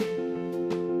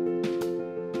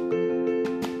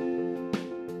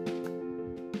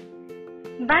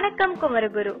Vanakkam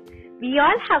Kumaraguru. We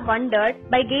all have wondered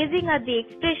by gazing at the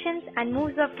expressions and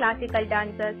moves of classical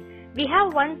dancers. We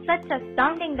have one such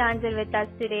astounding dancer with us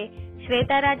today,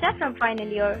 Sweetha Raja from final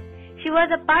year. She was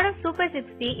a part of Super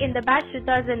 60 in the batch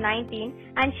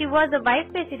 2019 and she was the Vice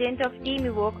President of Team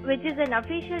Evoke, which is an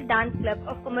official dance club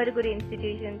of Kumaraguru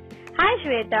institutions. Hi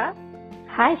Sweetha.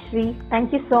 Hi Shri,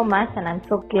 thank you so much and I'm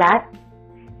so glad.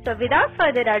 So without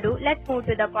further ado, let's move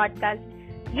to the podcast.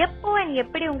 எப்போ and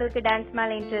எப்படி உங்களுக்கு dance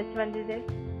மேல interest வந்தது?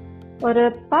 ஒரு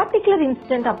particular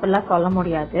instant அப்பெல்லாம் சொல்ல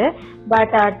முடியாது,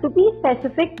 but to be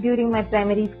specific during my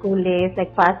primary school days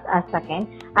like first or second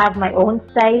I have my own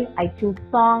style. I choose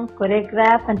song,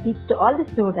 choreograph and teach to all the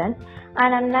students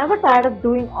and I'm never tired of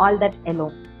doing all that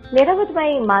alone. Later with my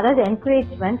mother's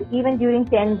encouragement, even during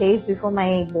 10 days before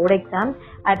my board exams,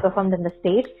 I performed on the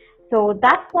stage. So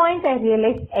that point I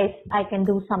realized yes, I can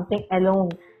do something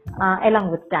alone along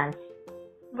with dance.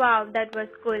 Wow, that was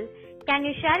cool. Can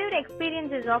you share your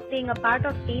experiences of being a part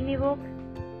of Team Evoke?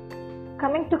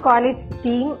 Coming to college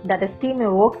team, that is Team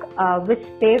Evoke, which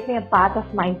paved me a path of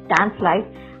my dance life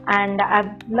and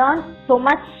I've learned so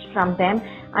much from them.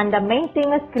 And the main thing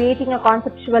is creating a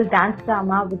conceptual dance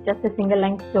drama with just a single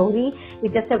line story.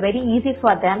 It's just a very easy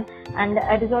for them and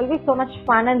it is always so much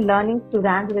fun and learning to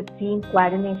dance with team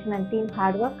coordination and team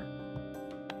hard work.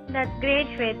 That's great,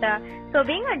 Sweetha. So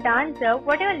being a dancer,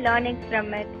 what are your learnings from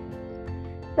it?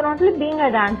 So not only being a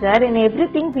dancer, in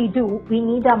everything we do, we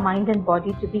need our mind and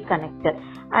body to be connected.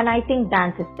 And I think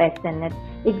dance is best in it.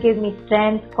 It gives me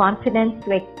strength, confidence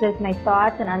to express my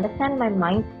thoughts and understand my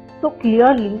mind so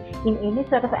clearly in any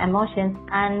sort of emotions,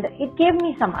 and it gave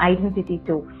me some identity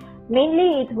too. Mainly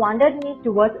it wandered me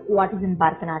towards what is in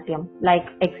Bharatanatyam, like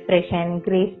expression,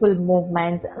 graceful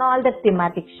movements and all the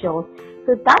thematic shows.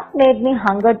 So that made me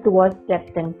hunger towards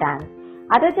depth in dance.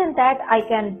 Other than that, I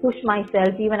can push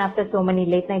myself even after so many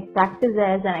late night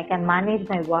practices and I can manage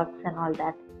my works and all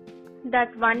that.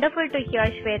 That's wonderful to hear,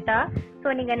 Sweetha.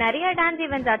 So நீங்க நிறைய dance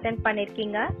events attend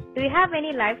பண்ணிருக்கீங்க. Do you have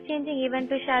any life changing event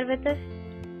to share with us?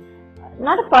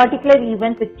 Not a particular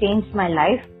event which changed my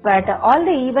life, but all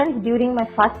the events during my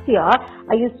first year,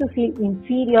 I used to feel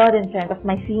inferior in front of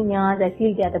my seniors. I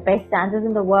feel they are the best dancers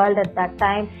in the world at that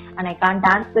time and I can't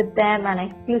dance with them and I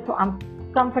feel so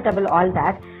uncomfortable, all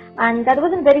that. And that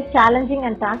was a very challenging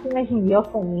and transformation year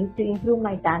for me to improve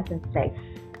my dancing style.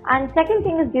 And second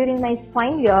thing is during my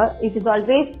final year, it is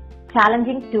always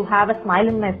challenging to have a smile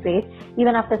in my face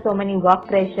even after so many work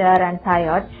pressure and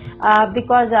tired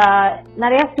because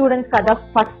நிறைய ஸ்டூடெண்ட்ஸ்க்கு அதான்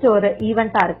first ஒரு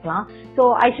ஈவெண்ட்டாக இருக்கலாம். So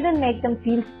I shouldn't make them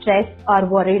feel stressed or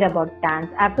worried about dance.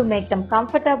 I have to make them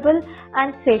comfortable and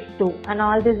safe too. And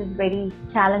all this is very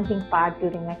challenging part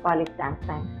during my college dance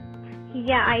time.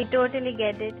 Yeah, I totally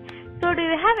get it. So do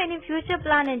you have any future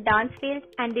plan in dance field?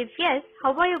 And if yes,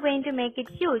 how are you going to make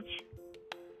it huge?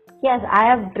 Yes, I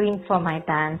have dreams for my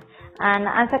dance. And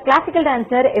as a classical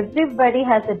dancer, everybody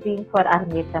has a dream for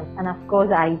Anklet, and of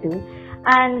course I do.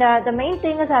 And the main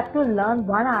thing is I have to learn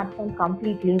one art form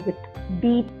completely with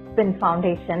deep in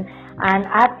foundation, and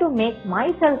I have to make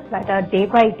myself better day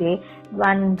by day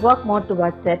and work more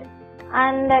towards it.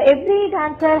 And every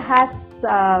dancer has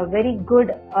very good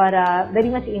or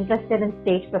very much interested in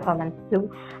stage performance too,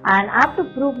 and I have to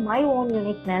prove my own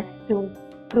uniqueness to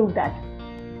prove that.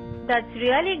 That's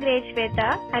really great, Sweetha,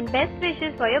 and best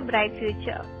wishes for your bright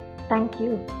future. Thank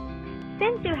you.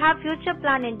 Since you have future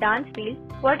plan in dance field,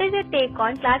 what is your take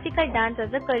on classical dance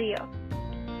as a career?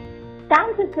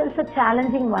 Dance itself is a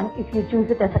challenging one if you choose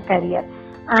it as a career,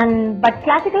 but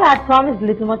classical art form is a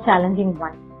little more challenging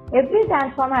one. Every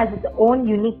dance form has its own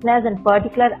uniqueness and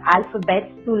particular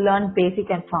alphabets to learn basic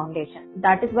and foundation.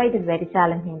 That is why it is very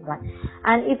challenging one.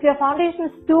 And if your foundation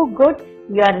is too good,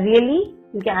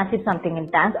 you can achieve something in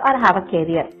dance or have a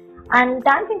career. And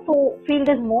dancing field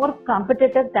is more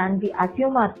competitive than we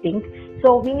assume or think. So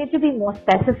we need to be more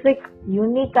specific,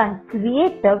 unique and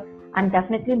creative and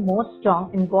definitely more strong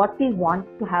in what we want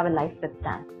to have a life with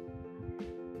dance.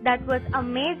 That was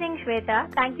amazing, Sweetha.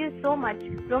 Thank you so much.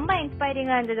 Romba inspiring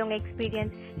இருந்தது உங்க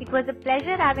experience. It was a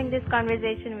pleasure having this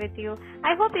conversation with you.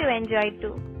 I hope you enjoyed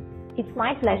too. It's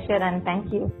my pleasure and thank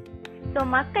you. So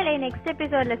மக்களை next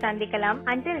episodeல சந்திக்கலாம்.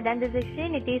 Until then, this is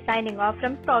Srinidhi signing off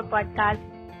from Sprout Podcast.